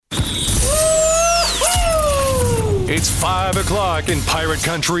It's 5 o'clock in Pirate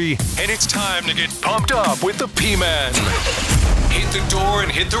Country, and it's time to get pumped up with the P-Man. Hit the door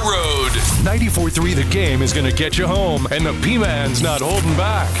and hit the road. 94.3 The Game is going to get you home, and the P-Man's not holding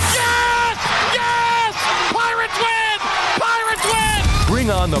back. Yes! Yes! Pirates win! Pirates win!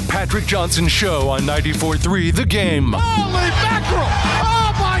 Bring on the Patrick Johnson Show on 94.3 The Game. Holy mackerel!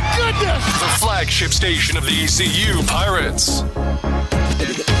 Oh, my goodness! The flagship station of the ECU Pirates.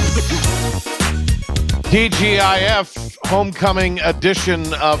 TGIF homecoming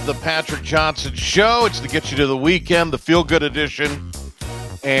edition of the Patrick Johnson Show. It's to get you to the weekend, the feel-good edition,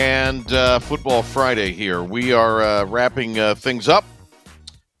 and Football Friday here. We are wrapping things up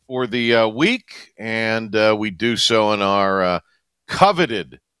for the week, and we do so in our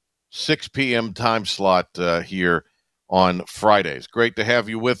coveted 6 p.m. time slot here on Fridays. Great to have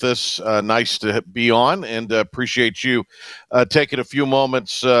you with us. Nice to be on, and appreciate you taking a few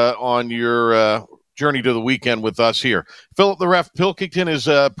moments on your journey to the weekend with us here. Philip the Ref Pilkington is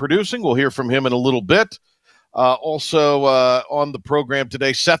producing. We'll hear from him in a little bit. Also on the program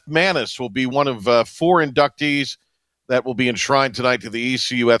today, Seth Maness will be one of 4 inductees that will be enshrined tonight to the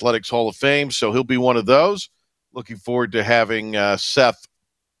ECU Athletics Hall of Fame, so he'll be one of those. Looking forward to having Seth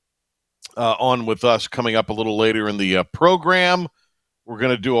on with us coming up a little later in the program. We're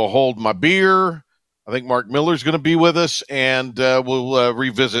going to do a Hold My Beer. I think Mark Miller's going to be with us, and we'll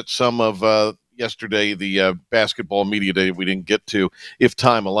revisit some of yesterday, the basketball media day we didn't get to, if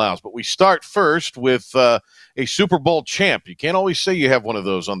time allows. But we start first with a Super Bowl champ. You can't always say you have one of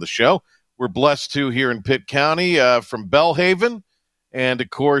those on the show. We're blessed to here in Pitt County from Belhaven, and,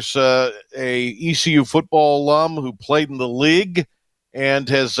 of course, a ECU football alum who played in the league and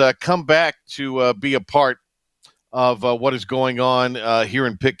has come back to be a part of what is going on here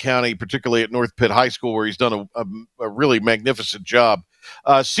in Pitt County, particularly at North Pitt High School, where he's done a really magnificent job.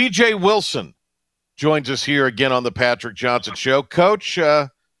 C.J. Wilson joins us here again on the Patrick Johnson Show. Coach,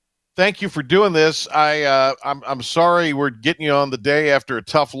 thank you for doing this. I'm sorry we're getting you on the day after a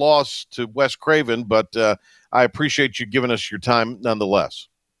tough loss to West Craven, but I appreciate you giving us your time nonetheless.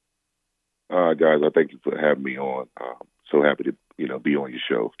 Guys, I thank you for having me on. So happy to be on your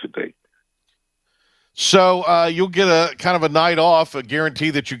show today. So you'll get a kind of a night off, a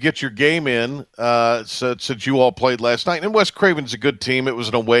guarantee that you get your game in since you all played last night. And West Craven's a good team. It was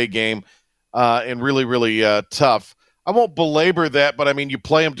an away game. And really, really tough. I won't belabor that, but, I mean, you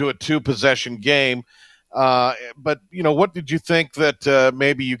play them to a 2-possession game. But, what did you think that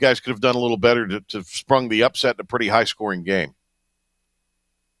maybe you guys could have done a little better to sprung the upset in a pretty high-scoring game?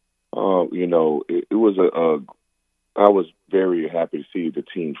 It was I was very happy to see the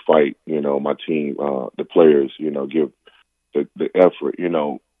team fight, my team, the players, give the effort.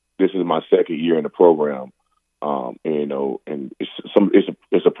 This is my second year in the program. And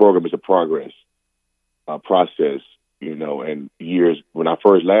it's a program, it's a progress process, and years. When I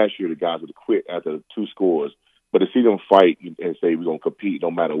first last year, the guys would quit after 2 scores, but to see them fight and say we're gonna compete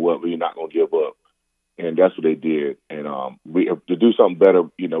no matter what, we're not gonna give up, and that's what they did. And to do something better,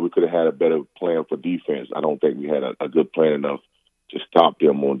 we could have had a better plan for defense. I don't think we had a good plan enough to stop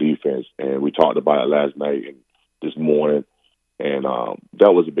them on defense, and we talked about it last night and this morning. And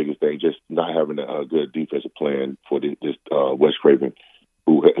that was the biggest thing, just not having a good defensive plan for this West Craven,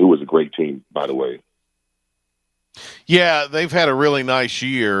 who was a great team, by the way. Yeah, they've had a really nice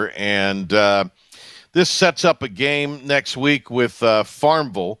year, and this sets up a game next week with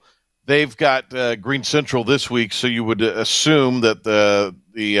Farmville. They've got Green Central this week, so you would assume that the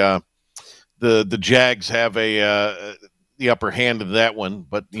Jags have the upper hand in that one.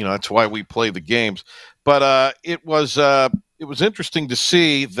 But that's why we play the games. But it was interesting to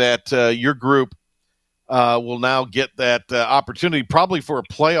see that your group will now get that opportunity probably for a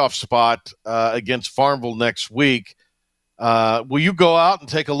playoff spot against Farmville next week. Will you go out and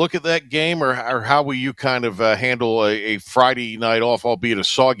take a look at that game, or how will you kind of handle a Friday night off, albeit a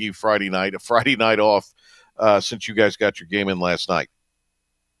soggy Friday night off since you guys got your game in last night?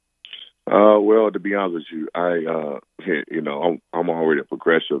 Well, to be honest with you, I'm already a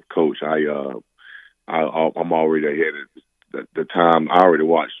progressive coach. I'm already ahead of the time. I already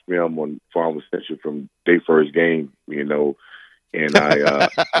watched film on Farmville Central from their first game, and I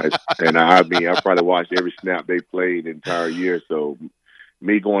probably watched every snap they played the entire year. So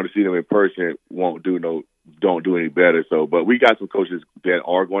me going to see them in person don't do any better. So, but we got some coaches that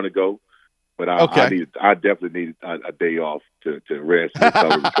are going to go, but I definitely need a day off to rest and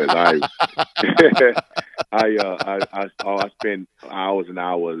recover because I spend hours and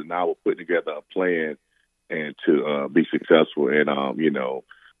hours putting together a plan and to be successful. And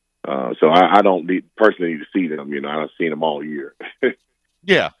so I don't personally need to see them. I've seen them all year.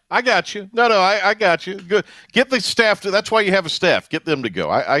 Yeah, I got you. No, I got you. Good. Get the staff to. That's why you have a staff. Get them to go.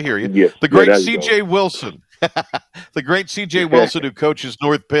 I hear you. Yes, The yeah, great there you go. C.J. Wilson, the great C.J. Wilson who coaches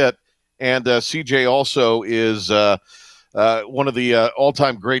North Pitt, and C.J. also is one of the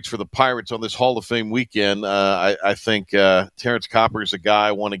all-time greats for the Pirates on this Hall of Fame weekend. I think Terrence Copper is a guy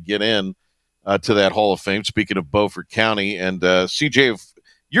I want to get in to that Hall of Fame. Speaking of Beaufort County, and C.J., if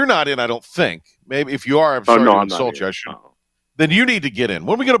you're not in, I don't think. Maybe if you are, I'm Oh sorry no, to I'm not insult in. you. I should. Then you need to get in.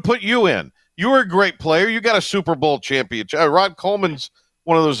 When are we going to put you in? You were a great player. You got a Super Bowl championship. Rod Coleman's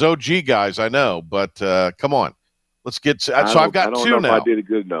one of those OG guys, I know, but come on. Let's get. So I've got I don't two know if I now. did it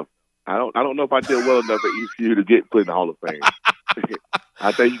good enough. I don't know if I did well enough at ECU to get put in the Hall of Fame.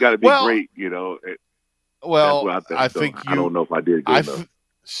 I think you got to be great, you know. Well, That's what I think. think I don't know if I did it good enough.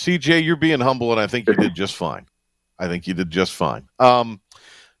 CJ, you're being humble, and I think you did just fine. I think you did just fine.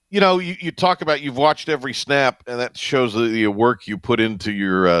 You know, you talk about you've watched every snap, and that shows the work you put into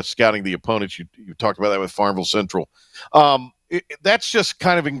your scouting the opponents. You talked about that with Farmville Central. That's just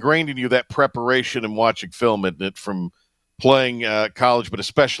kind of ingrained in you, that preparation and watching film, isn't it, from playing college, but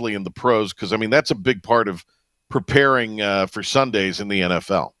especially in the pros, because, I mean, that's a big part of preparing for Sundays in the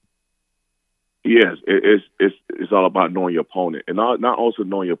NFL. Yes, it's all about knowing your opponent, and not also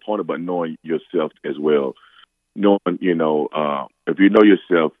knowing your opponent, but knowing yourself as well. Knowing, you know, if you know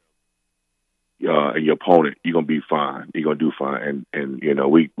yourself and your opponent, you're gonna be fine. You're gonna do fine, and you know,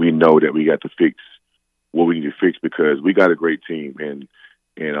 we know that we got to fix what we need to fix because we got a great team, and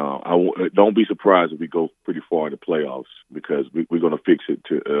don't be surprised if we go pretty far in the playoffs because we're gonna fix it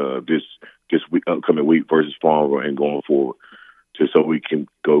to this week, upcoming week versus Farmville and going forward, just so we can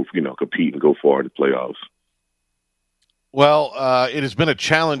go, you know, compete and go far in the playoffs. Well, it has been a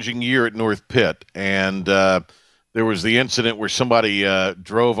challenging year at North Pitt, and there was the incident where somebody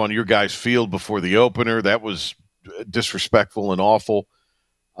drove on your guys' field before the opener. That was disrespectful and awful.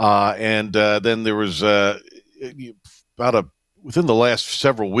 And then there was within the last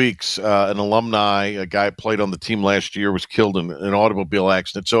several weeks, an alumni, a guy who played on the team last year, was killed in an automobile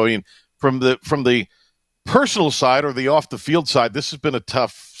accident. So, I mean, from the personal side or the off the field side, this has been a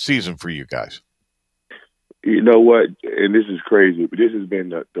tough season for you guys. You know what? And this is crazy, but this has been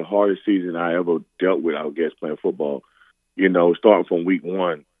the hardest season I ever dealt with, I guess, playing football. You know, starting from week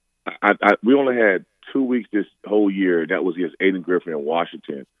one. We only had 2 weeks this whole year. That was against Aiden Griffin in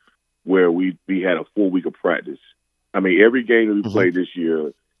Washington, where we had a full week of practice. I mean, every game that we played this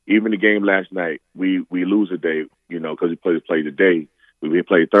year, even the game last night, we lose a day, you know, because we played today. We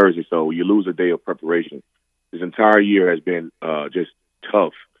played Thursday, so you lose a day of preparation. This entire year has been just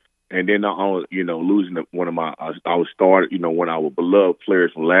tough. And then not only, you know, losing one of our starter, you know, one of our beloved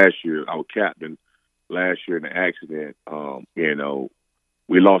players from last year, our captain last year in the accident. You know,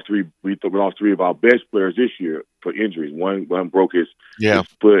 we lost three of our best players this year for injuries. One broke his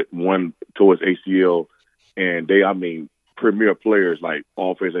foot, one tore his ACL, and premier players like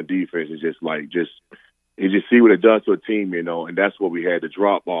offense and defense is just see what it does to a team, you know, and that's what we had to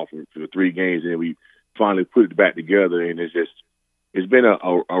drop off for the 3 games, and then we finally put it back together, and it's been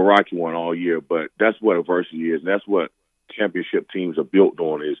a rocky one all year, but that's what adversity is. And that's what championship teams are built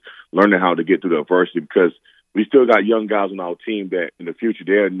on, is learning how to get through the adversity, because we still got young guys on our team that in the future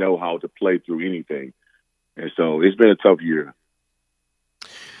they'll know how to play through anything. And so it's been a tough year.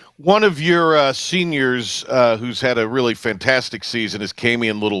 One of your seniors who's had a really fantastic season is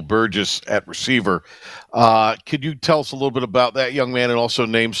Camion Little Burgess at receiver. Could you tell us a little bit about that young man and also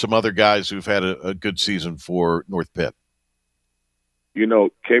name some other guys who've had a good season for North Pitt? You know,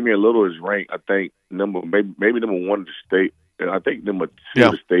 Camion Little is ranked, I think, maybe number 1 in the state. I think number 2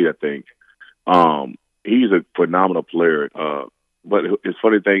 in the state, I think. He's a phenomenal player. But it's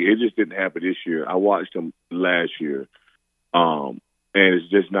funny thing, it just didn't happen this year. I watched him last year. And it's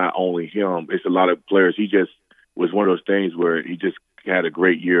just not only him. It's a lot of players. He just was one of those things where he just had a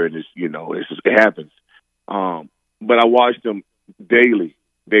great year, and it happens. But I watched him daily.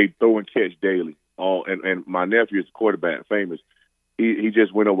 They throw and catch daily. And my nephew is a quarterback, famous. He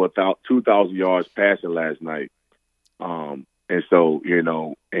just went over 2,000 yards passing last night. And so, you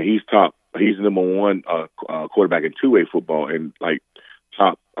know, and he's the number 1 quarterback in 2A football, and like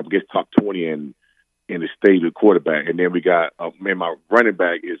top 20 in the state of quarterback. And then we got, my running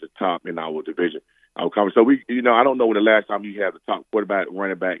back is the top in our division. So we, you know, I don't know when the last time you had the top quarterback,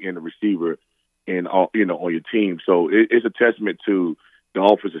 running back, and the receiver and all, you know, on your team. So it's a testament to the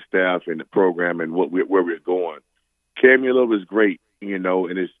offensive staff and the program and where we're going. Camion Little is great, you know,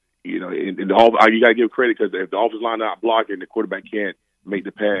 and it's, you know, you got to give credit, because if the offensive line not blocking, the quarterback can't make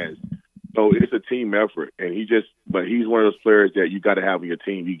the pass. So it's a team effort, and but he's one of those players that you got to have on your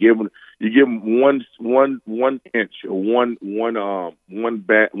team. You give him one inch or one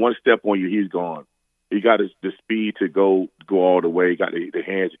step on you, he's gone. He got the speed to go all the way. He got the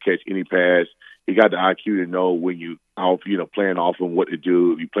hands to catch any pass. He got the IQ to know when you playing off him, what to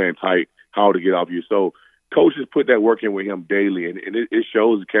do. If you're playing tight, how to get off you. So coaches put that work in with him daily, and it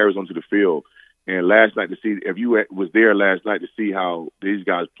shows. It carries onto the field. And last night if you was there last night to see how these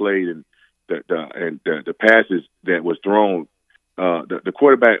guys played and the passes that was thrown, the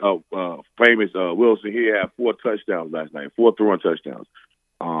quarterback famous Wilson, he had 4 touchdowns last night, 4 throwing touchdowns.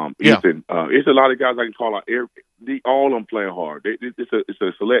 Ethan, it's a lot of guys I can call out. All of them playing hard. It's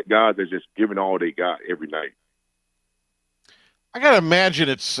a select guys that's just giving all they got every night. I got to imagine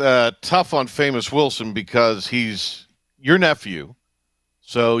it's tough on famous Wilson because he's your nephew.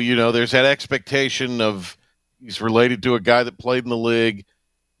 So, there's that expectation of he's related to a guy that played in the league.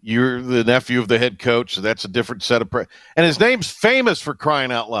 You're the nephew of the head coach, so that's a different set of and his name's famous, for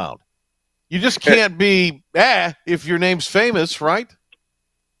crying out loud. You just can't be if your name's famous, right?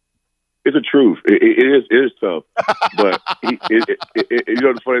 It's the truth. It is tough. But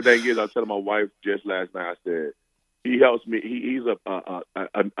the funny thing is, I was telling my wife just last night, I said, he helps me. He's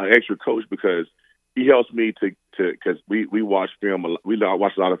an extra coach because he helps me because we watch film. We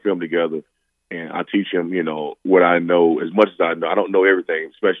watch a lot of film together. And I teach him, what I know as much as I know. I don't know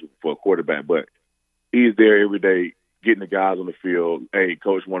everything, especially for a quarterback, but he's there every day getting the guys on the field. Hey,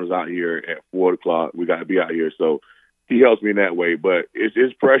 Coach wants us out here at 4 o'clock. We got to be out here. So he helps me in that way. But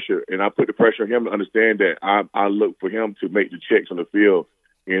it's pressure, and I put the pressure on him to understand that I look for him to make the checks on the field,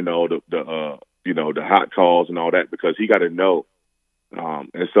 the hot calls and all that, because he got to know.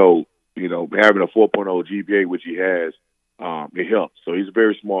 And so, having a 4.0 GPA, which he has, it helps. So he's a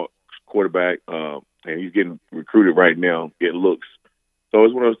very smart quarterback, and he's getting recruited right now, getting looks. So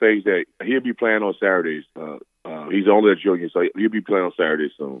it's one of those things that he'll be playing on Saturdays. He's only a junior, so he'll be playing on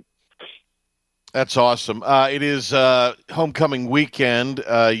Saturdays soon. That's awesome. It is homecoming weekend.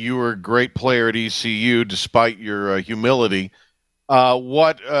 You were a great player at ECU, despite your humility.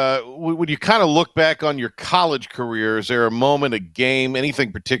 When you kind of look back on your college career, is there a moment, a game,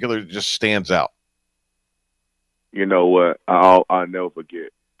 anything particular that just stands out? You know what? I'll never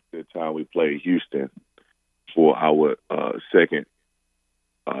forget the time we played Houston for our second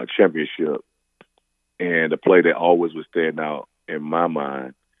championship, and the play that always would stand out in my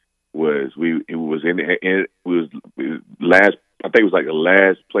mind was the last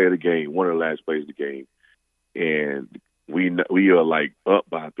play of the game, one of the last plays of the game, and we are like up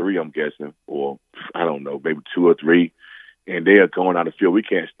by 3, I'm guessing, or I don't know, maybe 2 or 3, and they are going out of the field. We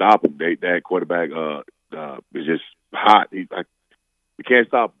can't stop them. That quarterback is just hot. We can't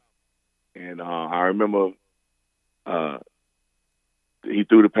stop him. And I remember he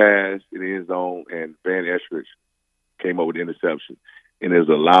threw the pass in the end zone, and Van Eschrich came up with the interception. And it was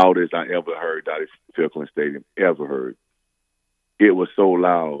the loudest I ever heard out of Philclin Stadium, ever heard. It was so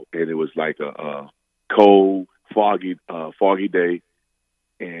loud, and it was like a cold, foggy day.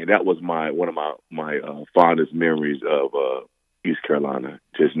 And that was one of my fondest memories of East Carolina,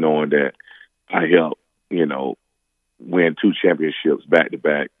 just knowing that I helped, win 2 championships back to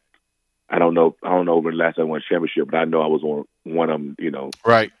back. I don't know when the last time I won a championship, but I know I was on one of them,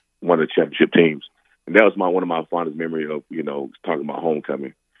 right, one of the championship teams. And that was one of my fondest memories of, talking about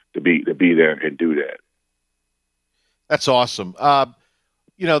homecoming, to be there and do that. That's awesome.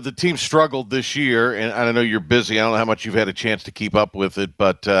 The team struggled this year, and I know you're busy. I don't know how much you've had a chance to keep up with it,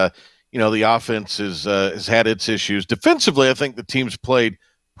 but the offense has had its issues. Defensively, I think the team's played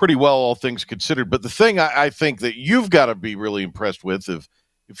pretty well, all things considered. But the thing I think that you've got to be really impressed with,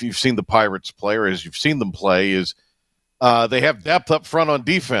 if you've seen the Pirates play or as you've seen them play, is they have depth up front on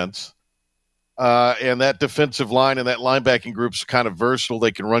defense. And that defensive line and that linebacking group's kind of versatile.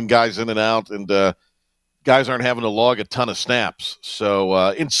 They can run guys in and out, and guys aren't having to log a ton of snaps. So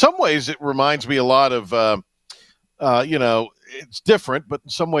in some ways, it reminds me a lot of, it's different, but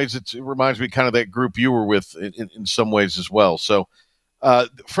in some ways it reminds me kind of that group you were with in some ways as well. So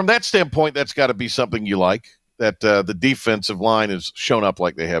from that standpoint, that's got to be something you like, that the defensive line has shown up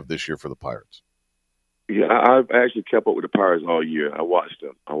like they have this year for the Pirates. Yeah, I've actually kept up with the Pirates all year. I watched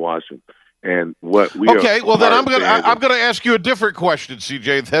them. And what we okay, well then I'm gonna ask you a different question,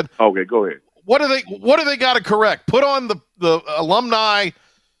 CJ. Then okay, go ahead. What do they got to correct? Put on the alumni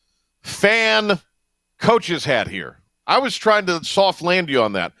fan coach's hat here. I was trying to soft land you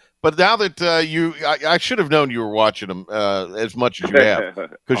on that, but now that I should have known you were watching them as much as you have,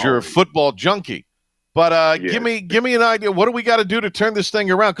 because you're a football junkie. But give me an idea. What do we got to do to turn this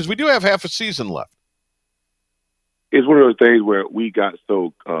thing around? Because we do have half a season left. It's one of those things where we got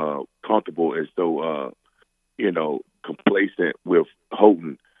so comfortable and so complacent with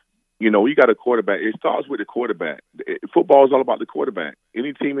Houghton. You got a quarterback. It starts with the quarterback. Football is all about the quarterback.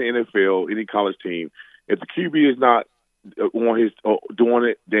 Any team in the NFL, any college team, if the QB is not doing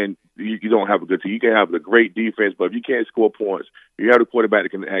it, then you don't have a good team. You can have a great defense, but if you can't score points, you have a quarterback that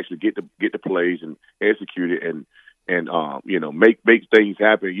can actually get the plays and execute it and make things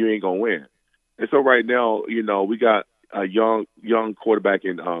happen. You ain't gonna win. And so right now, we got a young quarterback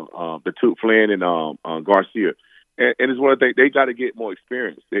in the two Flynn and Garcia. And it's one of the things, they got to get more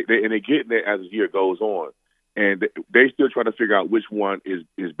experience. They're getting there as the year goes on. And they still try to figure out which one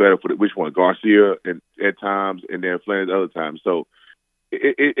is better for which one, Garcia and at times and then Flynn at other times. So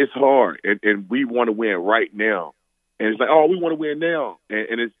it's hard. And we want to win right now. And it's like, oh, we want to win now.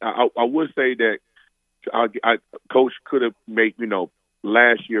 And it's, I would say that Coach could have made,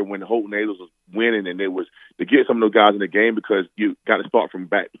 last year when Houghton Aizles was winning and it was to get some of those guys in the game because you got to start from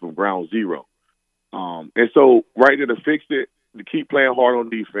ground zero. And so right there to fix it, to keep playing hard on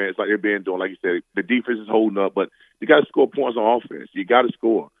defense like they've been doing. Like you said, the defense is holding up, but you got to score points on offense. You got to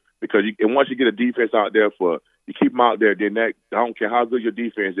score because and once you get a defense out there you keep them out there, then I don't care how good your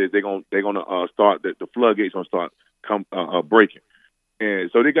defense is, they're gonna start the floodgates gonna start breaking. And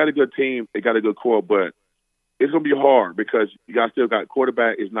so they got a good team, they got a good core, but it's gonna be hard because you guys still got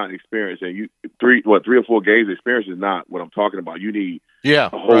quarterback is not experienced, and 3 or 4 games of experience is not what I'm talking about. You need a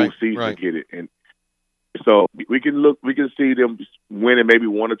whole season to get it. And so we can see them winning maybe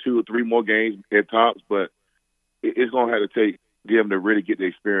 1 or 2 or 3 more games at tops, but it's going to have to take them to really get the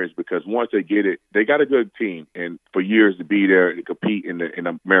experience because once they get it, they got a good team and for years to be there and compete in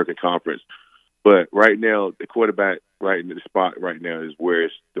the American Conference. But right now, the quarterback right in the spot right now is where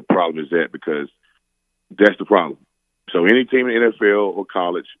the problem is at because that's the problem. So any team in the NFL or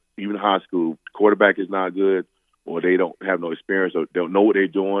college, even high school, quarterback is not good or they don't have no experience or don't know what they're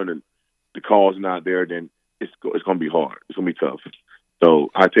doing and the call's not there, then it's going to be hard. It's going to be tough. So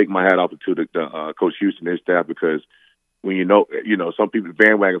I take my hat off to the Coach Houston and his staff because when some people,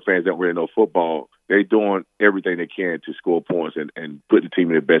 bandwagon fans don't really know football, they're doing everything they can to score points and put the team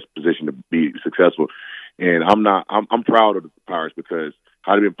in the best position to be successful. And I'm proud of the Pirates because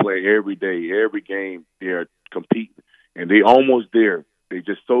how they've been playing every day, every game, they're competing. And they almost there. They're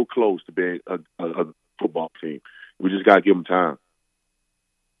just so close to being a football team. We just got to give them time.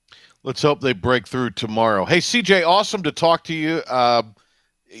 Let's hope they break through tomorrow. Hey, CJ, awesome to talk to you.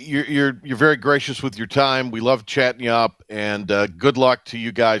 You're very gracious with your time. We love chatting you up, and good luck to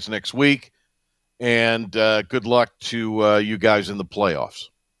you guys next week, and good luck to you guys in the playoffs.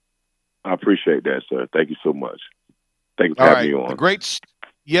 I appreciate that, sir. Thank you so much. Thank you for having me on.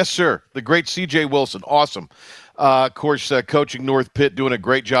 Yes, sir. The great CJ Wilson. Awesome. Of course, coaching North Pitt, doing a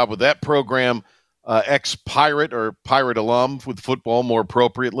great job with that program. Ex-Pirate or Pirate alum with football more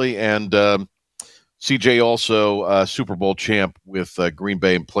appropriately, and CJ also Super Bowl champ with Green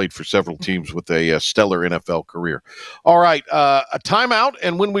Bay and played for several teams with a stellar NFL career. All right, a timeout,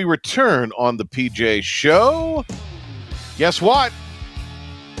 and when we return on the PJ Show, guess what?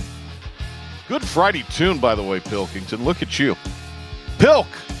 Good Friday tune, by the way, Pilkington. Look at you. Pilk.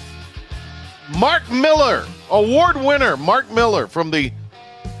 Mark Miller, award winner Mark Miller from the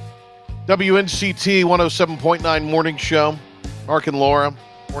WNCT 107.9 morning show. Mark and Laura,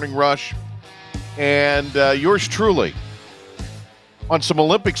 Morning Rush. And yours truly on some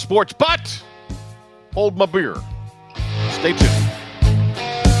Olympic sports. But hold my beer. Stay tuned.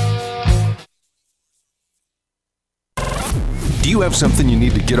 Do you have something you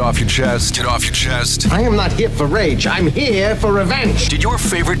need to get off your chest? Get off your chest. I am not here for rage. I'm here for revenge. Did your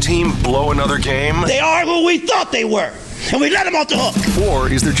favorite team blow another game? They are who we thought they were, and we let them off the hook.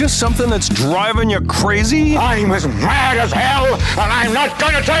 Or is there just something that's driving you crazy? I'm as mad as hell, and I'm not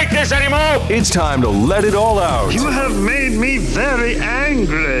going to take this anymore. It's time to let it all out. You have made me very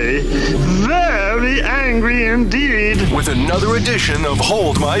angry indeed. With another edition of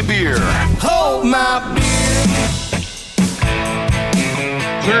Hold My Beer. Hold my beer.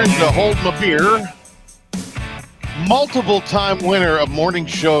 Turn to Hold My Beer. Multiple-time winner of Morning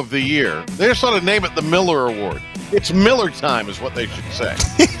Show of the Year. They just ought to name it the Miller Award. It's Miller time is what they should say.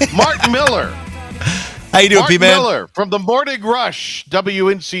 Mark Miller. How you doing, P-Man? Mark Miller from the Morning Rush,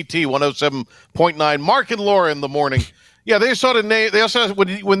 WNCT 107.9. Mark and Laura in the morning. Yeah, they just ought to name. They also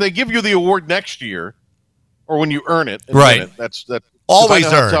when they give you the award next year, or when you earn it, right? That's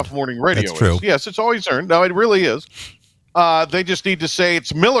always earned. Tough morning radio. That's true. Is. Yes, it's always earned. No, it really is. They just need to say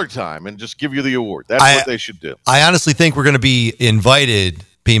it's Miller time and just give you the award. That's what they should do. I honestly think we're going to be invited,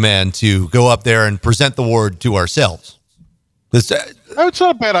 P-Man, to go up there and present the award to ourselves. It's not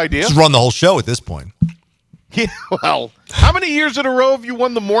a bad idea. Just run the whole show at this point. Yeah, well, how many years in a row have you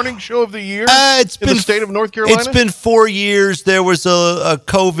won the morning show of the year It's in been the state of North Carolina? It's been 4 years. There was a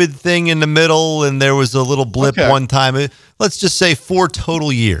COVID thing in the middle, and there was a little blip one time. Let's just say 4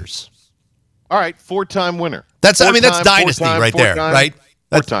 total years. All right, 4-time winner. That's dynasty right there, right?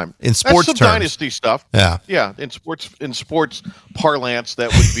 That's 4-time. In sports That's some terms. dynasty stuff. Yeah. Yeah, in sports parlance,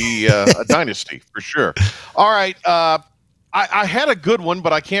 that would be a dynasty for sure. All right, I had a good one,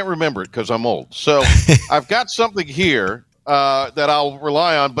 but I can't remember it because I'm old. So I've got something here that I'll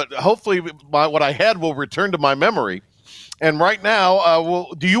rely on, but hopefully what I had will return to my memory. And right now,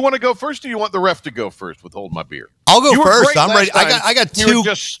 do you want to go first, or do you want the ref to go first with Hold My Beer? I'll go first. I'm ready. I got two.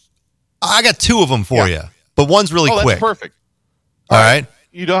 I got 2 of them for you, but one's really quick. That's perfect. All right.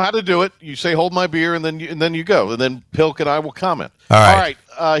 You know how to do it. You say "Hold My Beer," and then you go, and then Pilk and I will comment. All right.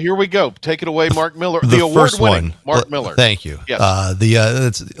 Here we go. Take it away, Mark Miller. The award-winning first one, Mark Miller. Thank you. Yes.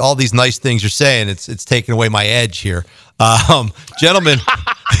 It's all these nice things you're saying. It's taking away my edge here, gentlemen.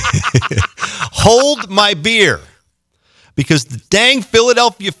 Hold my beer, because the dang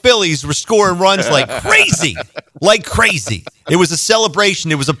Philadelphia Phillies were scoring runs like crazy. It was a celebration.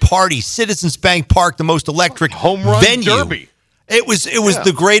 It was a party. Citizens Bank Park, the most electric home run venue. derby. It was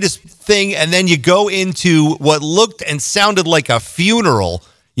the greatest thing. And then you go into what looked and sounded like a funeral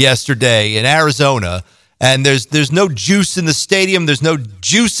yesterday in Arizona, and there's no juice in the stadium. There's no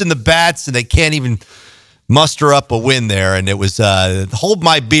juice in the bats, and they can't even muster up a win there. And it was hold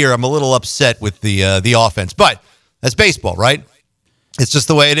my beer. I'm a little upset with the offense, but that's baseball, right? It's just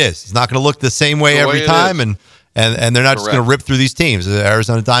the way it is. It's not going to look the same way every time, and they're not just going to rip through these teams. The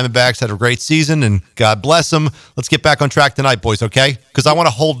Arizona Diamondbacks had a great season, and God bless them. Let's get back on track tonight, boys, okay? Because I want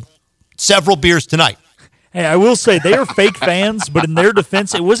to hold several beers tonight. Hey, I will say they are fake fans, but in their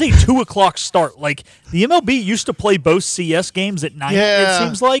defense, it was a 2:00 start. Like, the MLB used to play both CS games at night, it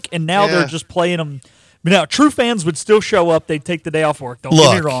seems like, and now they're just playing them. But now, true fans would still show up. They'd take the day off work. Don't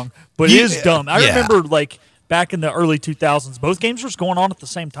get me wrong. But it is dumb. I remember, back in the early 2000s, both games were going on at the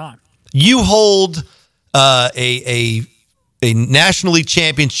same time. You hold a National League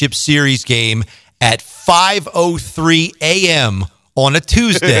Championship Series game at 5:03 a.m. on a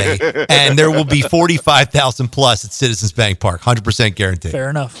Tuesday, and there will be 45,000 plus at Citizens Bank Park. 100% guaranteed. Fair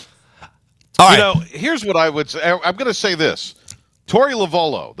enough. All right. Here's what I would say. I'm going to say this. Torey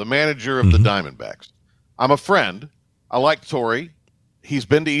Lovullo, the manager of the Diamondbacks. I'm a friend. I like Torey. He's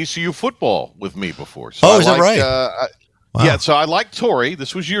been to ECU football with me before. So is that right? Wow. Yeah, so I like Torey.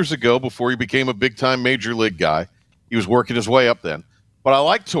 This was years ago before he became a big-time major league guy. He was working his way up then. But I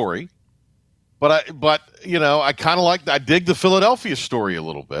like Torey. But I kind of I dig the Philadelphia story a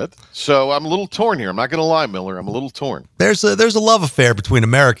little bit. So I'm a little torn here. I'm not going to lie, Miller. I'm a little torn. There's a love affair between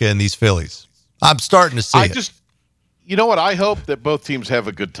America and these Phillies. I'm starting to see it. You know what? I hope that both teams have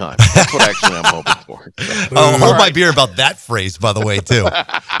a good time. That's what actually I'm hoping for. Hold my beer about that phrase, by the way, too.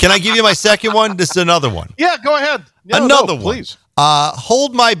 Can I give you my second one? This is another one. Yeah, go ahead. Another one. Please.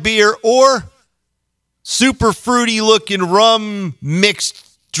 Hold my beer, or super fruity looking rum mixed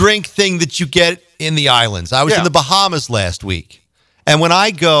drink thing that you get in the islands. I was in the Bahamas last week. And when I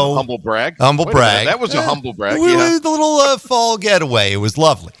go... Humble brag. That was a humble brag. The little fall getaway. It was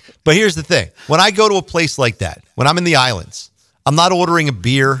lovely. But here's the thing. When I go to a place like that, when I'm in the islands, I'm not ordering a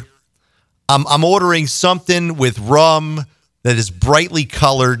beer. I'm ordering something with rum that is brightly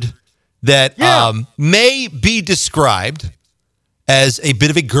colored that may be described as a bit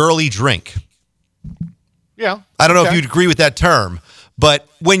of a girly drink. Yeah. I don't know if you'd agree with that term, but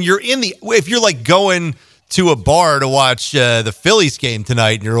when you're if you're going to a bar to watch the Phillies game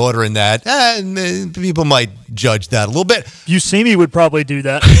tonight and you're ordering that, people might judge that a little bit. Buscemi would probably do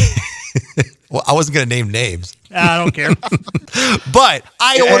that. Well, I wasn't going to name names. I don't care. But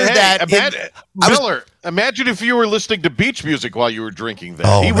I ordered that. Miller, imagine if you were listening to beach music while you were drinking that.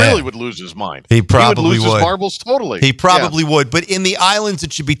 Oh, he man. really would lose his mind. He probably would. Lose his marbles totally. He probably would. But in the islands,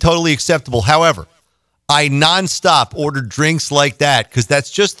 it should be totally acceptable. However, I nonstop ordered drinks like that because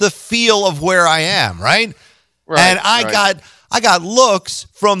that's just the feel of where I am, right? And I got looks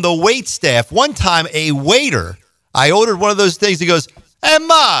from the wait staff. One time, a waiter, I ordered one of those things. He goes, "Hey,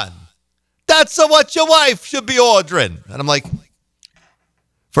 man, that's what your wife should be ordering." And I'm like,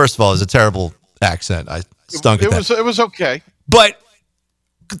 first of all, it's a terrible accent. I stunk at that. It was okay. But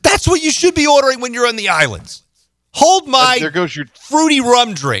that's what you should be ordering when you're on the islands. Hold my there goes your fruity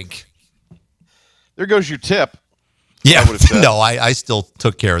rum drink. There goes your tip. Yeah, no, I still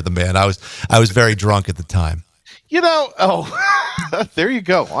took care of the man. I was very drunk at the time. There you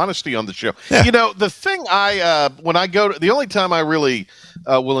go. Honesty on the show. Yeah. The thing when I go to, the only time I really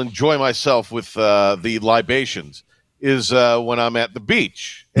will enjoy myself with the libations is when I'm at the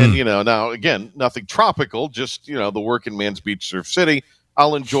beach. And, now, again, nothing tropical, just, the working man's beach, Surf City.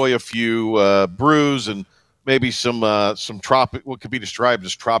 I'll enjoy a few brews and maybe some what could be described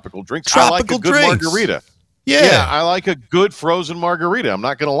as tropical drinks. Tropical I like a good drinks. Margarita. Yeah, I like a good frozen margarita. I'm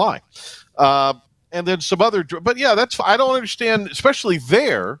not going to lie. And then some other, but yeah, I don't understand, especially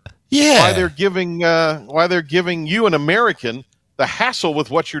there. Yeah, why they're giving you, an American, the hassle with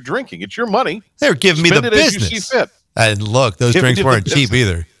what you're drinking. It's your money. They're giving me the business. As you see fit. And look, those drinks weren't cheap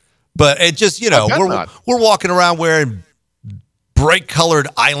either. But it just, we're walking around wearing bright colored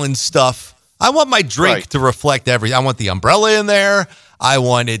island stuff. I want my drink to reflect everything. I want the umbrella in there. I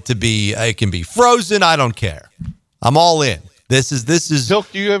want it to be. It can be frozen. I don't care. I'm all in. This is.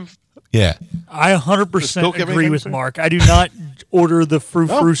 Silk, do you have? Yeah, I 100% agree with Mark. I do not order the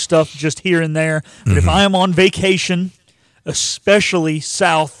frou-frou stuff just here and there. But if I am on vacation, especially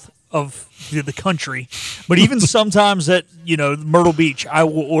south of the country, but even sometimes at Myrtle Beach, I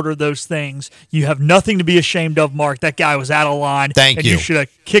will order those things. You have nothing to be ashamed of, Mark. That guy was out of line. Thank you. You should have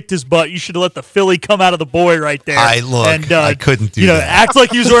kicked his butt. You should have let the Philly come out of the boy right there. I couldn't do that. Act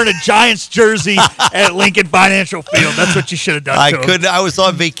like he was wearing a Giants jersey at Lincoln Financial Field. That's what you should have done. I was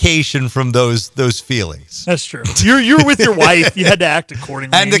on vacation from those feelings. That's true. You're with your wife. You had to act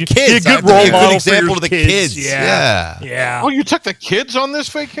accordingly. And the kids. Be a good role model good example for to the kids. Yeah. Oh, you took the kids on this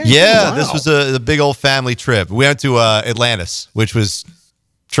vacation? Yeah, wow. This was a big old family trip. We went to Atlantis, which was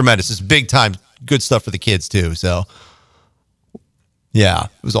tremendous. It's big time, good stuff for the kids too. So, yeah,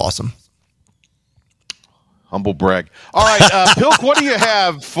 it was awesome. Humble brag. All right, Pilk, what do you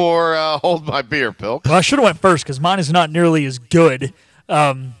have for Hold My Beer, Pilk? Well, I should have went first because mine is not nearly as good.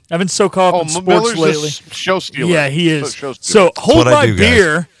 I've been so caught up in sports Miller's lately. Show stealer. Yeah, he is. So Hold My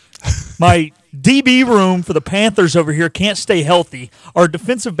Beer. My DB room for the Panthers over here can't stay healthy. Our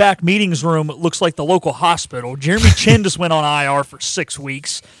defensive back meetings room looks like the local hospital. Jeremy Chin just went on IR for 6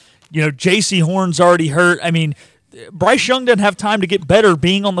 weeks. J.C. Horn's already hurt. I mean, Bryce Young doesn't have time to get better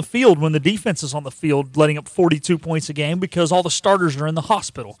being on the field when the defense is on the field, letting up 42 points a game because all the starters are in the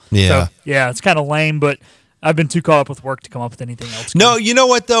hospital. Yeah. So, yeah, it's kind of lame, but I've been too caught up with work to come up with anything else. No, you know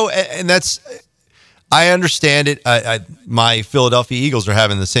what, though? And that's – I understand it. My Philadelphia Eagles are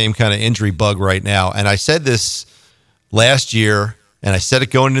having the same kind of injury bug right now. And I said this last year, and I said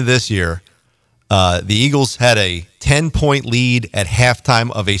it going into this year. The Eagles had a 10-point lead at halftime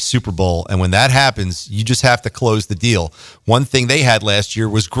of a Super Bowl. And when that happens, you just have to close the deal. One thing they had last year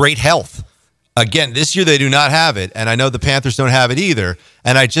was great health. Again, this year they do not have it, and I know the Panthers don't have it either.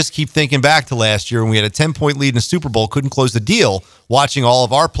 And I just keep thinking back to last year when we had a 10-point lead in the Super Bowl, couldn't close the deal, watching all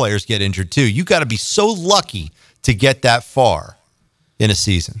of our players get injured too. You got to be so lucky to get that far in a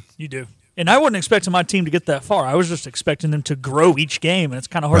season. You do. And I wasn't expecting my team to get that far. I was just expecting them to grow each game, and it's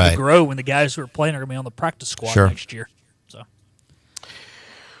kind of hard to grow when the guys who are playing are going to be on the practice squad next year. So,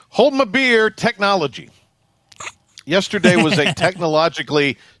 Hold My Beer technology. Yesterday was a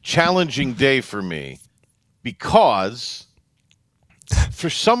technologically challenging day for me because for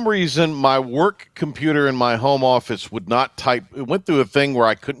some reason my work computer in my home office would not type. It went through a thing where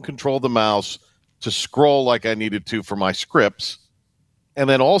I couldn't control the mouse to scroll like I needed to for my scripts. And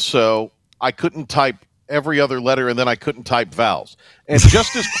then also I couldn't type every other letter, and then I couldn't type vowels. And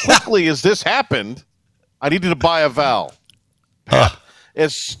just as quickly as this happened, I needed to buy a vowel.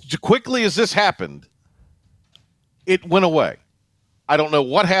 As quickly as this happened, it went away. I don't know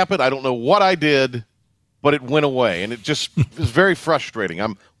what happened. I don't know what I did, but it went away. And it just is very frustrating.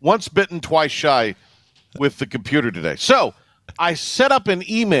 I'm once bitten, twice shy with the computer today. So I set up an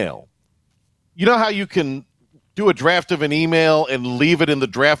email. You know how you can do a draft of an email and leave it in the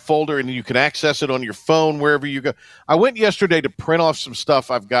draft folder and you can access it on your phone wherever you go? I went yesterday to print off some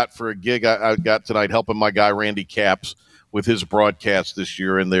stuff I've got for a gig I got tonight, helping my guy Randy Capps with his broadcast this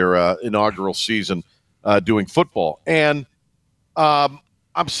year in their inaugural season. Doing football. And I'm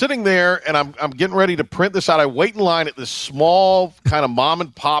sitting there and I'm getting ready to print this out. I wait in line at this small kind of mom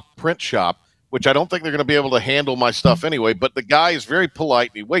and pop print shop, which I don't think they're going to be able to handle my stuff anyway. But the guy is very polite.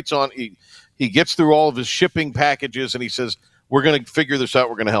 And he waits on. He gets through all of his shipping packages and he says, "We're going to figure this out.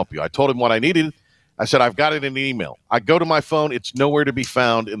 We're going to help you." I told him what I needed. I said, "I've got it in an email." I go to my phone. It's nowhere to be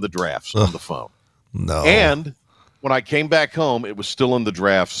found in the drafts on the phone. No. And when I came back home, it was still in the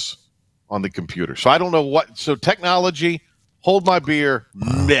drafts on the computer. So I don't know what. So technology, Hold My Beer,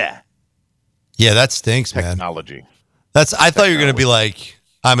 meh. Yeah, that stinks, technology. Man. I thought you were going to be like,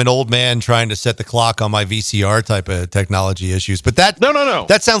 I'm an old man trying to set the clock on my VCR type of technology issues. But no.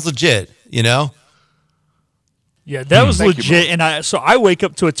 That sounds legit, you know? Yeah, that was legit. And I wake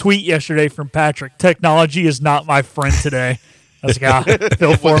up to a tweet yesterday from Patrick. Technology is not my friend today. I was like,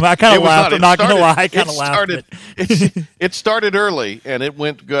 feel for him. I kind of laughed. I'm not going to lie. I kind of laughed. It started early, and it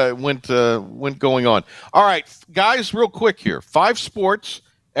went going on. All right, guys, real quick here. 5 sports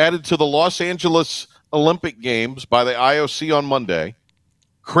added to the Los Angeles Olympic Games by the IOC on Monday: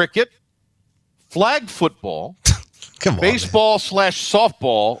 cricket, flag football,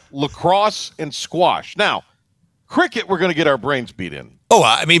 baseball/softball, lacrosse, and squash. Now, cricket, we're going to get our brains beat in. Oh,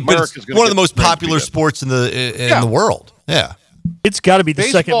 I mean, but it's one of the most popular sports in the world. Yeah, it's got to be the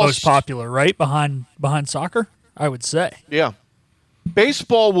second most popular, right, behind soccer, I would say. Yeah,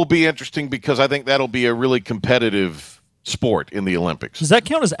 baseball will be interesting because I think that'll be a really competitive sport in the Olympics. Does that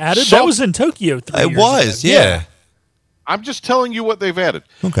count as added? That was in Tokyo 3 years ago. It was, yeah. I'm just telling you what they've added.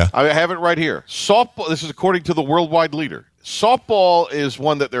 Okay. I have it right here. Softball, this is according to the worldwide leader. Softball is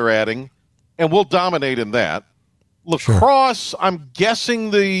one that they're adding, and we'll dominate in that. Lacrosse, I'm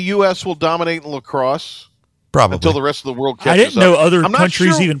guessing the U.S. will dominate in lacrosse. Probably. Until the rest of the world catches up. I didn't know other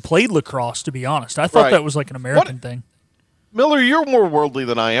countries even played lacrosse, to be honest. I thought that was like an American thing. Miller, you're more worldly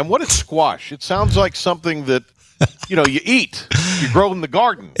than I am. What is squash? It sounds like something that, you eat. You grow in the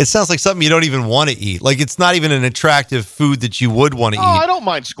garden. It sounds like something you don't even want to eat. Like, it's not even an attractive food that you would want to eat. I don't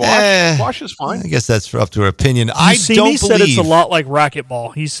mind squash. Squash is fine. I guess that's up to her opinion. He said it's a lot like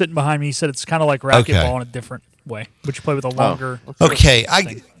racquetball. He's sitting behind me. He said it's kind of like racquetball in a different way, but you play with a longer. Okay,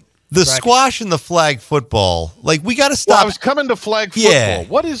 the squash and the flag football. Like, we got to stop. Well, I was coming to flag football. Yeah.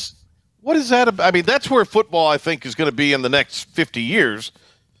 What is that about? I mean, that's where football, I think, is going to be in the next 50 years.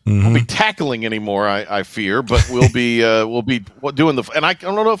 Mm-hmm. We'll be tackling anymore, I fear, but we'll be doing and I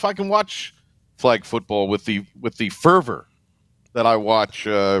don't know if I can watch flag football with the fervor that I watch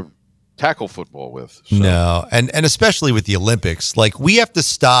tackle football with. So. No, and especially with the Olympics, like, we have to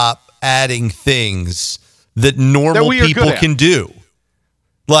stop adding things that normal people can do.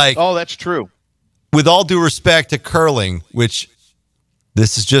 Like, oh, that's true. With all due respect to curling, which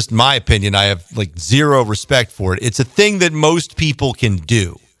this is just my opinion, I have like zero respect for it. It's a thing that most people can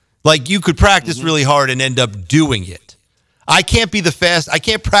do. Like, you could practice really hard and end up doing it. I can't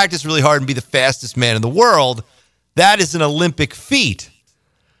practice really hard and be the fastest man in the world. That is an Olympic feat.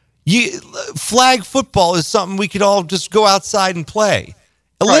 Flag football is something we could all just go outside and play.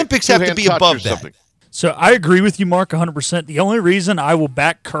 Olympics have to be above that. So I agree with you, Mark, 100%. The only reason I will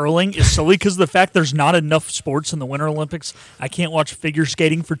back curling is solely because of the fact there's not enough sports in the Winter Olympics. I can't watch figure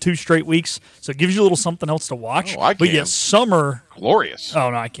skating for 2 straight weeks, so it gives you a little something else to watch. Oh, I can. But yeah, summer. Glorious. Oh,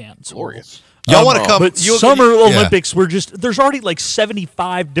 no, I can't. It's glorious. Y'all want to come? But Summer Olympics, there's already like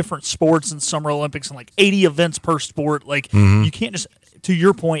 75 different sports in Summer Olympics and like 80 events per sport. Like, you can't just, to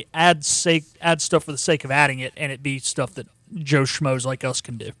your point, add stuff for the sake of adding it and it be stuff that Joe Schmoes like us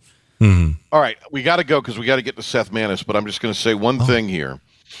can do. Mm-hmm. All right, we got to go because we got to get to Seth Maness, but I'm just going to say one thing here,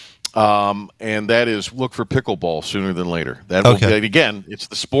 and that is look for pickleball sooner than later. That will be, again, it's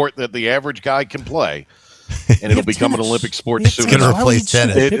the sport that the average guy can play, and it'll become an Olympic sport sooner. It's going to replace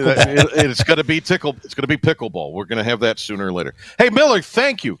tennis. It's going to be It's going to be pickleball. We're going to have that sooner or later. Hey, Miller,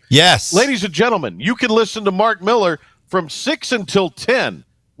 thank you. Yes, ladies and gentlemen, you can listen to Mark Miller from 6 until 10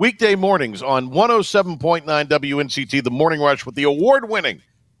 weekday mornings on 107.9 WNCT, The Morning Rush, with the award-winning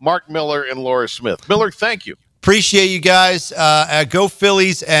Mark Miller and Laura Smith. Miller, thank you. Appreciate you guys. Go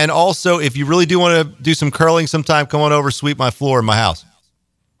Phillies. And also, if you really do want to do some curling sometime, come on over, sweep my floor in my house.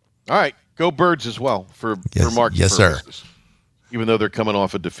 All right. Go Birds as well for Mark's purposes. Sir. Even though they're coming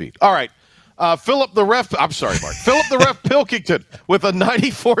off a defeat. All right. Philip the Ref Pilkington with a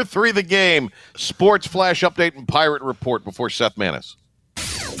 94-3 the game sports flash update and Pirate report before Seth Maness.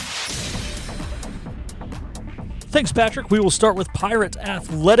 Thanks, Patrick. We will start with Pirate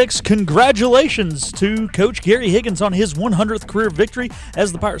Athletics. Congratulations to Coach Gary Higgins on his 100th career victory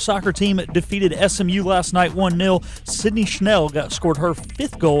as the Pirate soccer team defeated SMU last night 1-0. Sydney Schnell scored her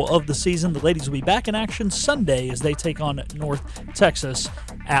 5th goal of the season. The ladies will be back in action Sunday as they take on North Texas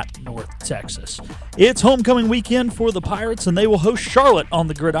at North Texas. It's homecoming weekend for the Pirates, and they will host Charlotte on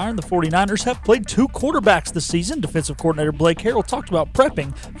the gridiron. The 49ers have played 2 quarterbacks this season. Defensive coordinator Blake Harrell talked about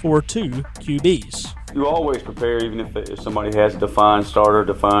prepping for 2 QBs. You always prepare, even if somebody has a defined starter,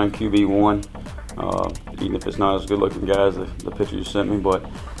 defined QB1, even if it's not as good-looking guy as the picture you sent me. But,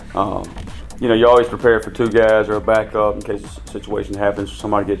 you always prepare for 2 guys or a backup in case a situation happens,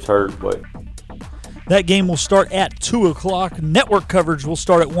 somebody gets hurt. But That game will start at 2 o'clock. Network coverage will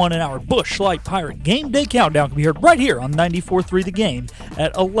start at 1, and our Busch Light Pirate Game Day Countdown can be heard right here on 94.3 The Game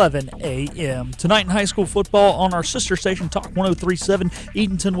at 11 a.m. Tonight in high school football on our sister station, Talk 103.7,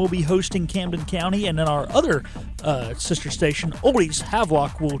 Eatonton will be hosting Camden County, and then our other sister station, Oldies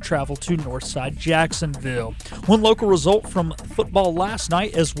Havelock, will travel to Northside Jacksonville. One local result from football last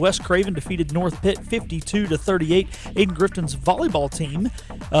night as West Craven defeated North Pitt 52-38. Aiden Grifton's volleyball team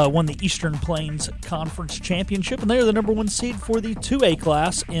won the Eastern Plains Conference Championship, and they are the number 1 seed for the 2A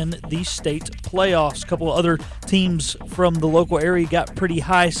class in the state playoffs. A couple of other teams from the local area got pretty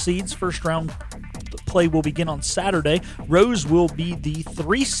high seeds. First round play will begin on Saturday. Rose will be the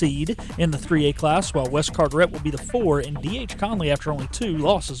 3 seed in the 3A class, while West Carteret will be the 4, and D.H. Conley, after only 2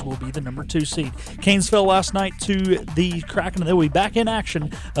 losses, will be the number 2 seed. Canes fell last night to the Kraken, and they will be back in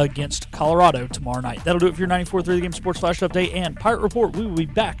action against Colorado tomorrow night. That'll do it for your 94.3 The Game Sports Flash Update and Pirate Report. We will be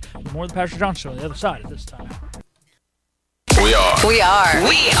back with more of the Patrick Johnson Show on the other side at this time. We are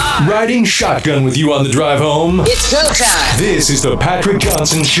riding shotgun with you on the drive home. It's showtime. This is the Patrick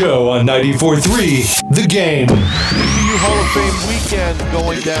Johnson Show on 94.3 The Game. TCU Hall of Fame weekend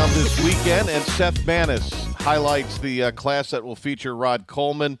going down this weekend, and Seth Manis highlights the class that will feature Rod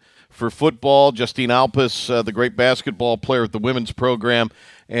Coleman for football, Justine Alpus, the great basketball player at the women's program,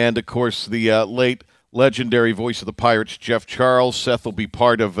 and, of course, the late legendary voice of the Pirates, Jeff Charles. Seth will be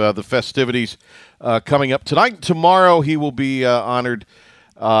part of the festivities coming up tonight and tomorrow. He will be honored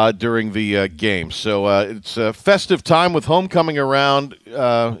during the game. So it's a festive time with homecoming around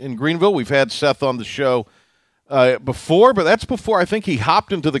in Greenville. We've had Seth on the show before, but that's before I think he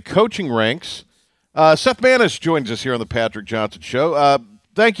hopped into the coaching ranks. Seth Manis joins us here on the Patrick Johnson Show.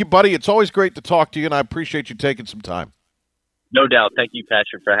 Thank you, buddy. It's always great to talk to you, and I appreciate you taking some time. No doubt. Thank you,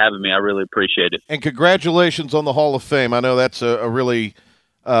 Patrick, for having me. I really appreciate it. And congratulations on the Hall of Fame. I know that's a really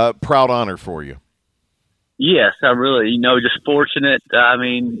proud honor for you. Yes, I really, just fortunate. I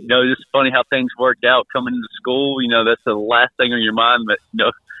mean, just funny how things worked out coming into school. That's the last thing on your mind, but,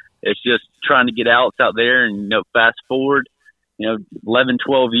 it's just trying to get outs out there and, fast forward, 11,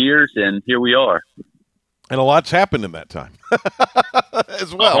 12 years, and here we are. And a lot's happened in that time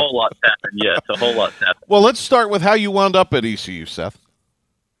as well. A whole lot's happened, yes. A whole lot's happened. Well, let's start with how you wound up at ECU, Seth.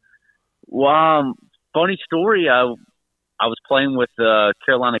 Well, funny story. I was playing with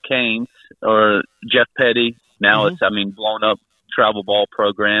Carolina Canes, or Jeff Petty. Now it's, blown up travel ball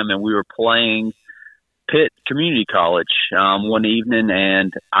program, and we were playing Pitt Community College one evening,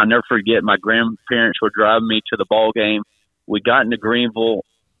 and I'll never forget, my grandparents were driving me to the ball game. We got into Greenville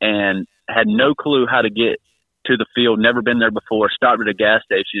and had no clue how to get to the field, never been there before, stopped at a gas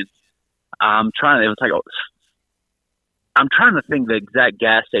station. I'm trying to think the exact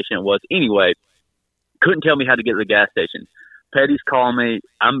gas station it was. Anyway, couldn't tell me how to get to the gas station. Petty's calling me.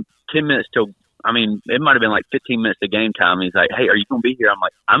 I'm 10 minutes till, it might have been like 15 minutes to game time. He's like, hey, are you going to be here? I'm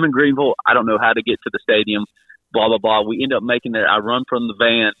like, I'm in Greenville. I don't know how to get to the stadium, blah, blah, blah. We end up making it. I run from the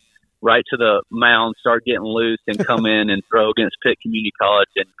van right to the mound, start getting loose, and come in and throw against Pitt Community College.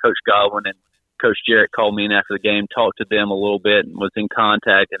 And Coach Godwin and Coach Jarrett called me in after the game, talked to them a little bit, and was in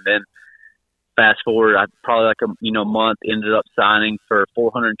contact. And then fast forward, I probably like a month, ended up signing for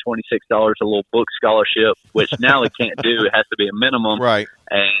 $426 a little book scholarship, which now they can't do. It has to be a minimum. Right.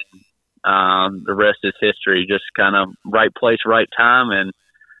 And the rest is history. Just kind of right place, right time,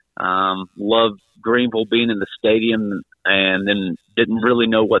 and loved Greenville, being in the stadium, and then didn't really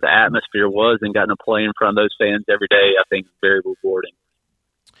know what the atmosphere was, and gotten to play in front of those fans every day. I think very rewarding.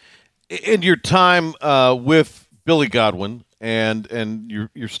 In your time with Billy Godwin, and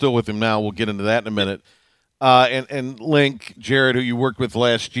you're still with him now. We'll get into that in a minute. And Link Jarrett, who you worked with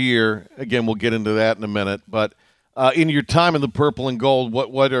last year, again, we'll get into that in a minute. But in your time in the purple and gold,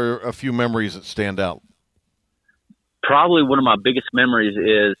 what are a few memories that stand out? Probably one of my biggest memories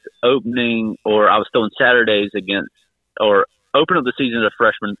is opening, or I was throwing Saturdays open up the season as a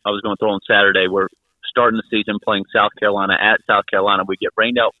freshman. I was going to throw on Saturday. We're starting the season playing South Carolina at South Carolina. We get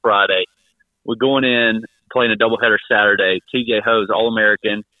rained out Friday. We're going in, playing a doubleheader Saturday. TJ Hose,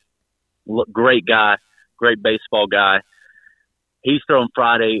 All-American, great guy, great baseball guy. He's throwing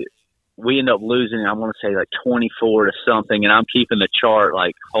Friday. We end up losing, I want to say, like 24 to something, and I'm keeping the chart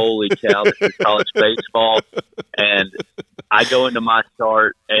like, holy cow, this is college baseball. And I go into my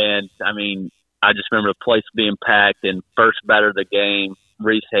start, and, I just remember the place being packed, and first batter of the game,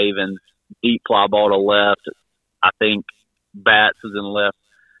 Reese Havens, deep fly ball to left. I think Batts was in left.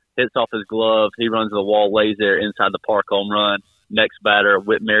 Hits off his glove. He runs the wall, lays there inside the park, home run. Next batter,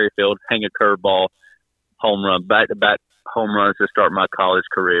 Whit Merrifield, hang a curveball, home run. Back-to-back home runs to start my college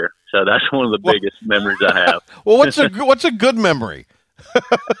career. So that's one of the biggest memories I have. Well, what's a good memory?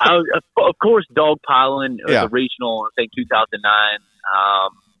 Of course, dogpiling, the regional, I think 2009,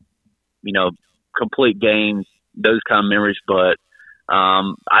 complete games, those kind of memories. But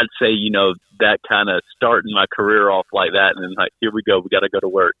I'd say, that kind of starting my career off like that. And then here we go. We got to go to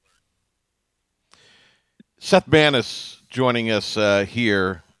work. Seth Maness joining us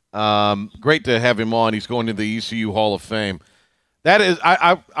here. Great to have him on. He's going to the ECU Hall of Fame. That is,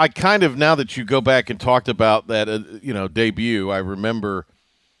 I kind of, now that you go back and talked about that, debut, I remember,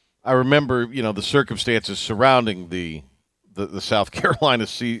 the circumstances surrounding the South Carolina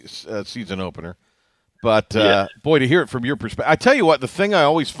season opener. But, boy, to hear it from your perspective. I tell you what, the thing I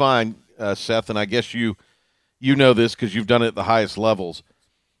always find, Seth, and I guess you know this because you've done it at the highest levels,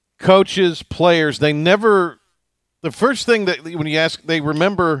 coaches, players, they never – the first thing that when you ask, they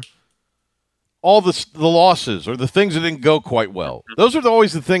remember all the losses or the things that didn't go quite well. Those are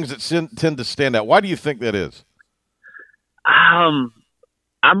always the things that tend to stand out. Why do you think that is? I'm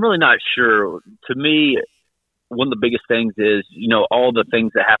really not sure. To me, one of the biggest things is, all the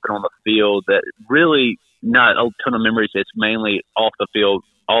things that happen on the field that really not a ton of memories. It's mainly off the field,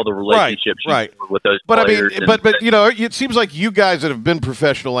 all the relationships with those players. But it seems like you guys that have been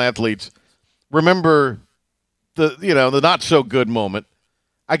professional athletes remember the not so good moment.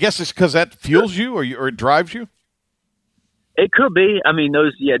 I guess it's because that fuels you or it drives you? It could be. I mean,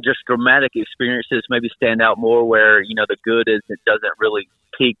 those, just dramatic experiences maybe stand out more where, the good is it doesn't really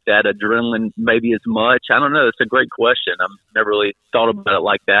peak that adrenaline maybe as much. I don't know. It's a great question. I've never really thought about it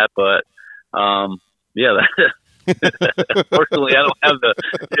like that. But, fortunately, I don't have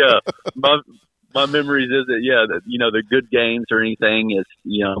my memories isn't, the good games or anything is,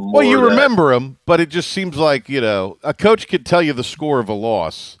 more. Well, you remember them, but it just seems like, a coach could tell you the score of a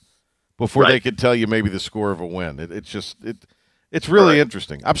loss before they could tell you maybe the score of a win. It's really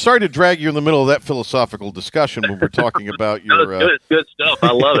interesting. I'm sorry to drag you in the middle of that philosophical discussion when we're talking about your good stuff.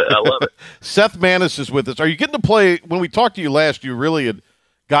 I love it. Seth Maness is with us. Are you getting to play? When we talked to you last, you really had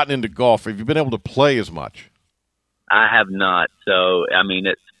gotten into golf. Have you been able to play as much? I have not. So, I mean,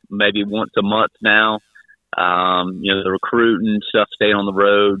 it's maybe once a month now. The recruiting stuff, staying on the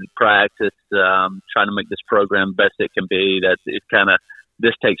road, practice, trying to make this program best it can be.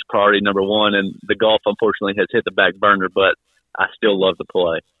 This takes priority number one, and the golf unfortunately has hit the back burner, but I still love to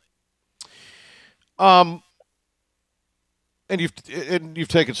play. And you've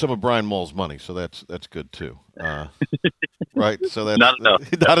taken some of Brian Mull's money, so that's good too, right? So that's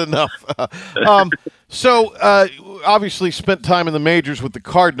not enough. So obviously spent time in the majors with the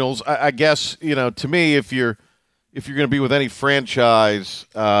Cardinals. I guess to me, if you're going to be with any franchise,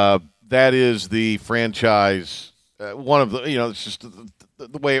 that is the franchise. One of the it's just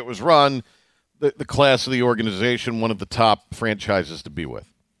the way it was run, the class of the organization, one of the top franchises to be with.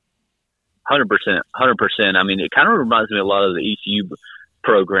 100%. I mean, it kind of reminds me a lot of the ECU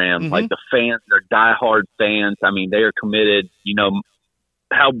program. Like the fans, they're diehard fans. I mean, they are committed.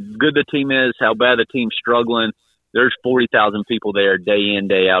 How good the team is, how bad the team's struggling. There's 40,000 people there day in,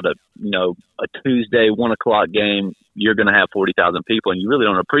 day out. A Tuesday 1:00 game, you're going to have 40,000 people, and you really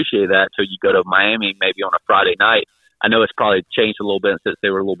don't appreciate that until you go to Miami maybe on a Friday night. I know it's probably changed a little bit since they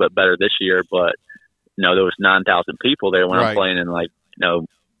were a little bit better this year, but there was 9,000 people there when I'm playing, and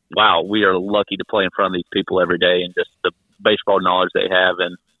wow, we are lucky to play in front of these people every day, and just the baseball knowledge they have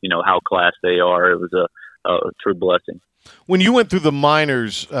and, how class they are. It was a true blessing. When you went through the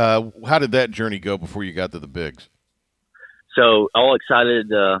minors, how did that journey go before you got to the bigs? So all excited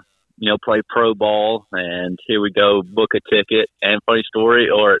to, play pro ball, and here we go, book a ticket. And funny story,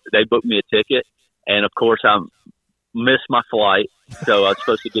 or they booked me a ticket, and of course I missed my flight. So I was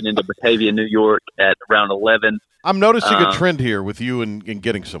supposed to get into Batavia, New York at around 11. I'm noticing a trend here with you in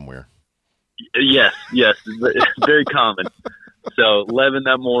getting somewhere. Yes, very common. So 11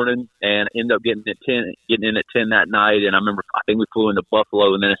 that morning, and end up getting in at 10 that night. And I remember, I think we flew into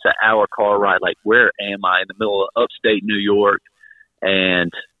Buffalo, and then it's an hour car ride. Like, where am I? In the middle of upstate New York,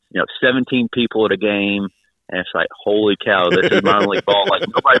 and 17 people at a game, and it's like, holy cow, this is my only ball. Like,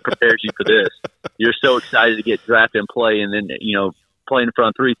 nobody prepares you for this. You're so excited to get drafted and play, and then playing in front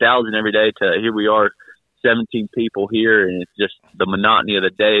of 3,000 every day to here we are, 17 people here, and it's just the monotony of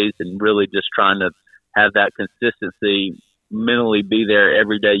the days, and really just trying to have that consistency, mentally be there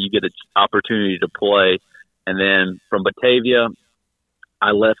every day you get an opportunity to play. And then from Batavia,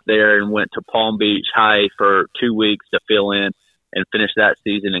 I left there and went to Palm Beach High for 2 weeks to fill in and finish that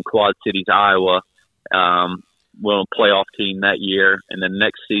season in Quad Cities, Iowa. Well, playoff team that year. And then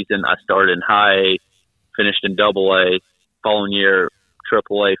next season I started in High A, finished in Double A, following year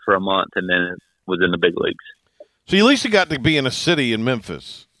Triple A for a month, and then was in the big leagues. So you at least got to be in a city in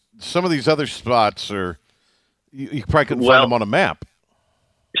Memphis. Some of these other spots are you probably couldn't find them on a map.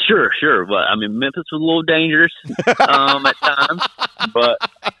 Sure. But I mean, Memphis was a little dangerous at times, but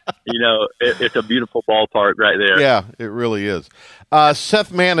it's a beautiful ballpark right there. Yeah, it really is.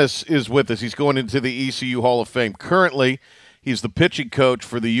 Seth Maness is with us. He's going into the ECU Hall of Fame. Currently, he's the pitching coach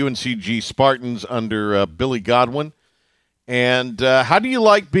for the UNCG Spartans under Billy Godwin. And how do you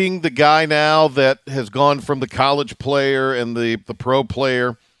like being the guy now that has gone from the college player and the pro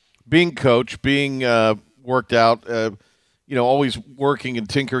player, being coach, being worked out, always working and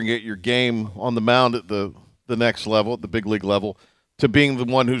tinkering at your game on the mound at the next level, at the big league level, to being the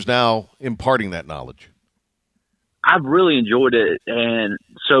one who's now imparting that knowledge? I've really enjoyed it, and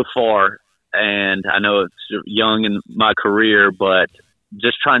so far, and I know it's young in my career, but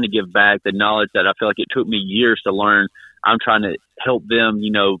just trying to give back the knowledge that I feel like it took me years to learn. I'm trying to help them,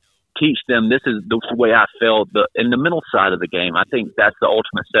 teach them. This is the way I felt in the mental side of the game. I think that's the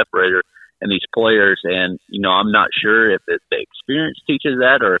ultimate separator in these players. And, I'm not sure if the experience teaches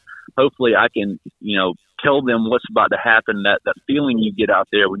that, or hopefully I can, tell them what's about to happen, that feeling you get out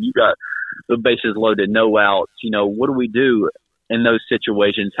there when you got the bases loaded, no outs. What do we do in those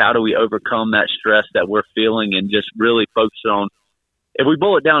situations? How do we overcome that stress that we're feeling and just really focus on, if we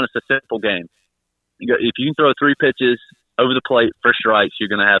boil it down, it's a simple game. If you can throw 3 pitches over the plate for strikes, you're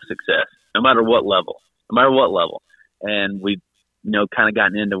going to have success, no matter what level. And we've, kind of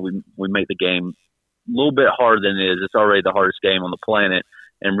gotten into, we make the game a little bit harder than it is. It's already the hardest game on the planet,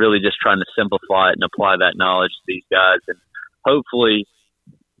 and really just trying to simplify it and apply that knowledge to these guys and hopefully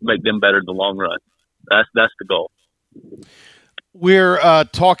make them better in the long run. That's the goal. We're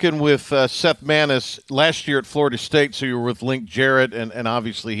talking with Seth Maness last year at Florida State. So you were with Link Jarrett, and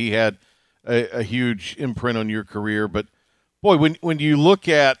obviously he had a huge imprint on your career. But, boy, when you look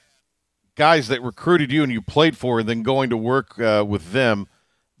at guys that recruited you and you played for and then going to work with them,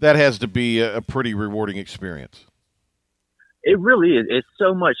 that has to be a pretty rewarding experience. It really is. It's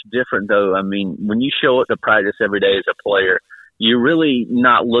so much different, though. I mean, when you show up to practice every day as a player, you're really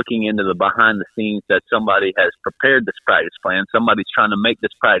not looking into the behind the scenes that somebody has prepared this practice plan. Somebody's trying to make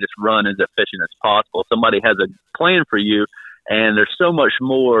this practice run as efficient as possible. Somebody has a plan for you, and there's so much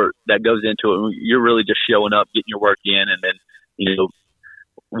more that goes into it. You're really just showing up, getting your work in, and then,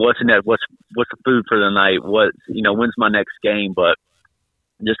 what's next? What's the food for the night? When's my next game? But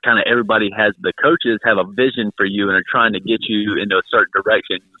just kind of everybody the coaches have a vision for you and are trying to get you into a certain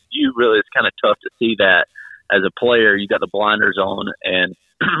direction. It's kind of tough to see that as a player. You got the blinders on and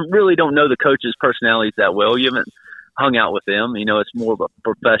really don't know the coaches' personalities that well. You haven't hung out with them. It's more of a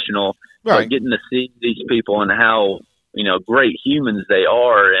professional, right. But getting to see these people and how, great humans they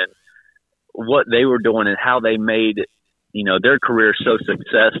are and what they were doing and how they made, their career so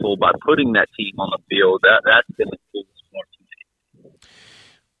successful by putting that team on the field. That's been the coolest part to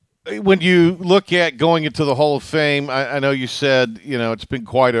me. When you look at going into the Hall of Fame, I know you said, it's been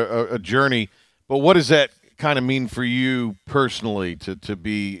quite a journey, but what does that kind of mean for you personally to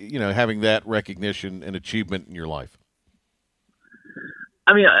be, having that recognition and achievement in your life?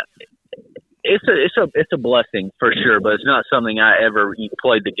 I mean, it's a blessing for sure, but it's not something I ever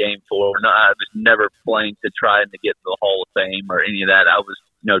played the game for. I was never playing to try to get to the Hall of Fame or any of that. I was,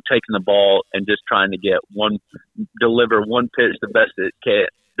 taking the ball and just trying to deliver one pitch the best it can.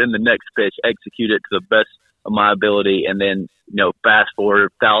 Then the next pitch, execute it to the best of my ability, and then fast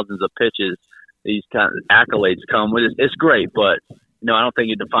forward thousands of pitches. These kind of accolades come. It's great, but I don't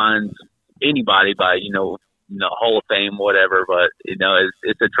think it defines anybody by Hall of Fame, whatever. But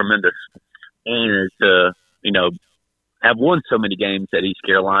it's a tremendous honor to have won so many games at East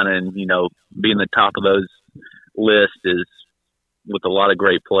Carolina, and being the top of those lists is with a lot of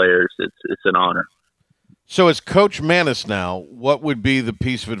great players. It's an honor. So as Coach Maness now, what would be the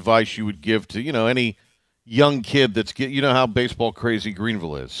piece of advice you would give to, any young kid that's how baseball crazy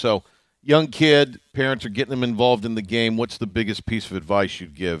Greenville is. So young kid, parents are getting them involved in the game. What's the biggest piece of advice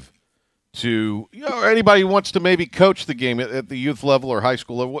you'd give to, or anybody who wants to maybe coach the game at the youth level or high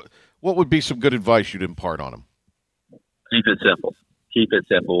school level? What would be some good advice you'd impart on them? Keep it simple.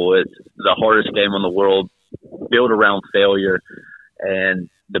 It's the hardest game in the world, built around failure. And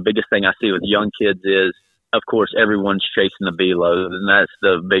the biggest thing I see with young kids is, of course, everyone's chasing the velo, and that's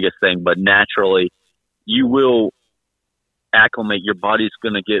the biggest thing. But naturally, you will acclimate. Your body's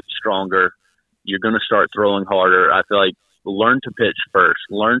going to get stronger. You're going to start throwing harder. I feel like learn to pitch first.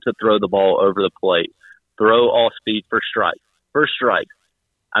 Learn to throw the ball over the plate. Throw off speed for strike. First strike.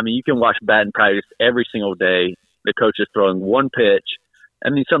 I mean, you can watch batting practice every single day. The coach is throwing one pitch. I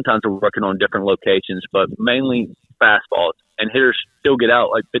mean, sometimes we're working on different locations, but mainly fastballs. And hitters still get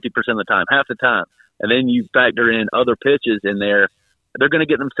out like 50% of the time, half the time. And then you factor in other pitches in there, they're going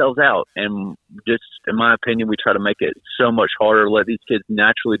to get themselves out. And just in my opinion, we try to make it so much harder, let these kids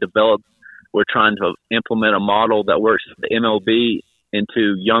naturally develop. We're trying to implement a model that works for the MLB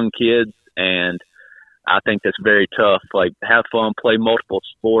into young kids, and I think that's very tough. Like, have fun, play multiple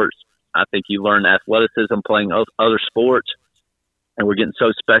sports. I think you learn athleticism playing other sports, and we're getting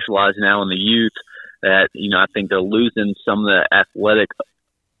so specialized now in the youth that, I think they're losing some of the athletic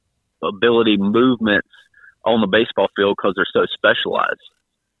ability movements on the baseball field because they're so specialized.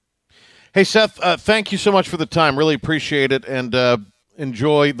 Hey, Seth, thank you so much for the time. Really appreciate it, and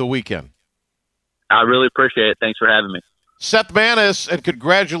enjoy the weekend. I really appreciate it. Thanks for having me. Seth Maness, and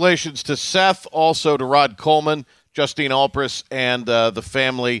congratulations to Seth, also to Rod Coleman, Justine Alpris, and the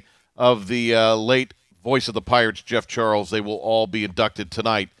family of the late voice of the Pirates, Jeff Charles. They will all be inducted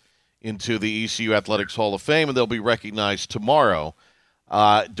tonight into the ECU Athletics Hall of Fame, and they'll be recognized tomorrow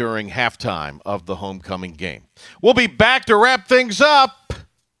during halftime of the homecoming game. We'll be back to wrap things up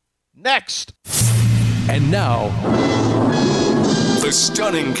next. And now, the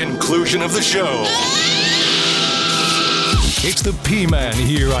stunning conclusion of the show. It's the P-Man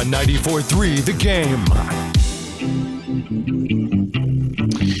here on 94.3 The Game.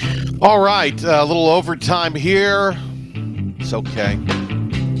 All right, a little overtime here. It's okay.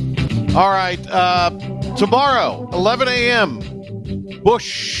 All right, tomorrow, 11 a.m.,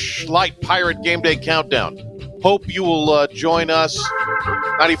 Busch Light Pirate Game Day Countdown. Hope you will join us.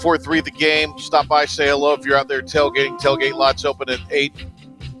 94.3 The Game. Stop by, say hello if you're out there tailgating. Tailgate lots open at 8.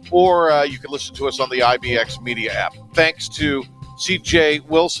 Or you can listen to us on the IBX Media app. Thanks to C.J.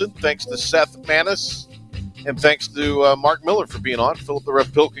 Wilson. Thanks to Seth Maness. And thanks to Mark Miller for being on. Philip the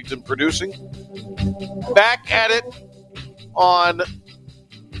Ref Pilkington producing. Back at it on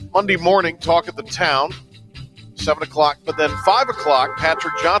Monday morning, Talk of the Town, 7 o'clock. But then 5 o'clock,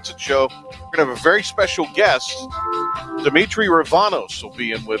 Patrick Johnson Show. We're going to have a very special guest. Dimitri Ravanos will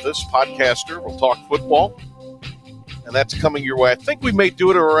be in with us, podcaster. We'll talk football. And that's coming your way. I think we may do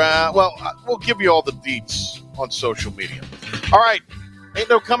it around, we'll give you all the deets on social media. All right. Ain't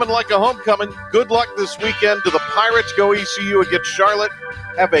no coming like a homecoming. Good luck this weekend to the Pirates. Go ECU against Charlotte.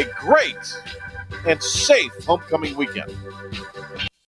 Have a great and safe homecoming weekend.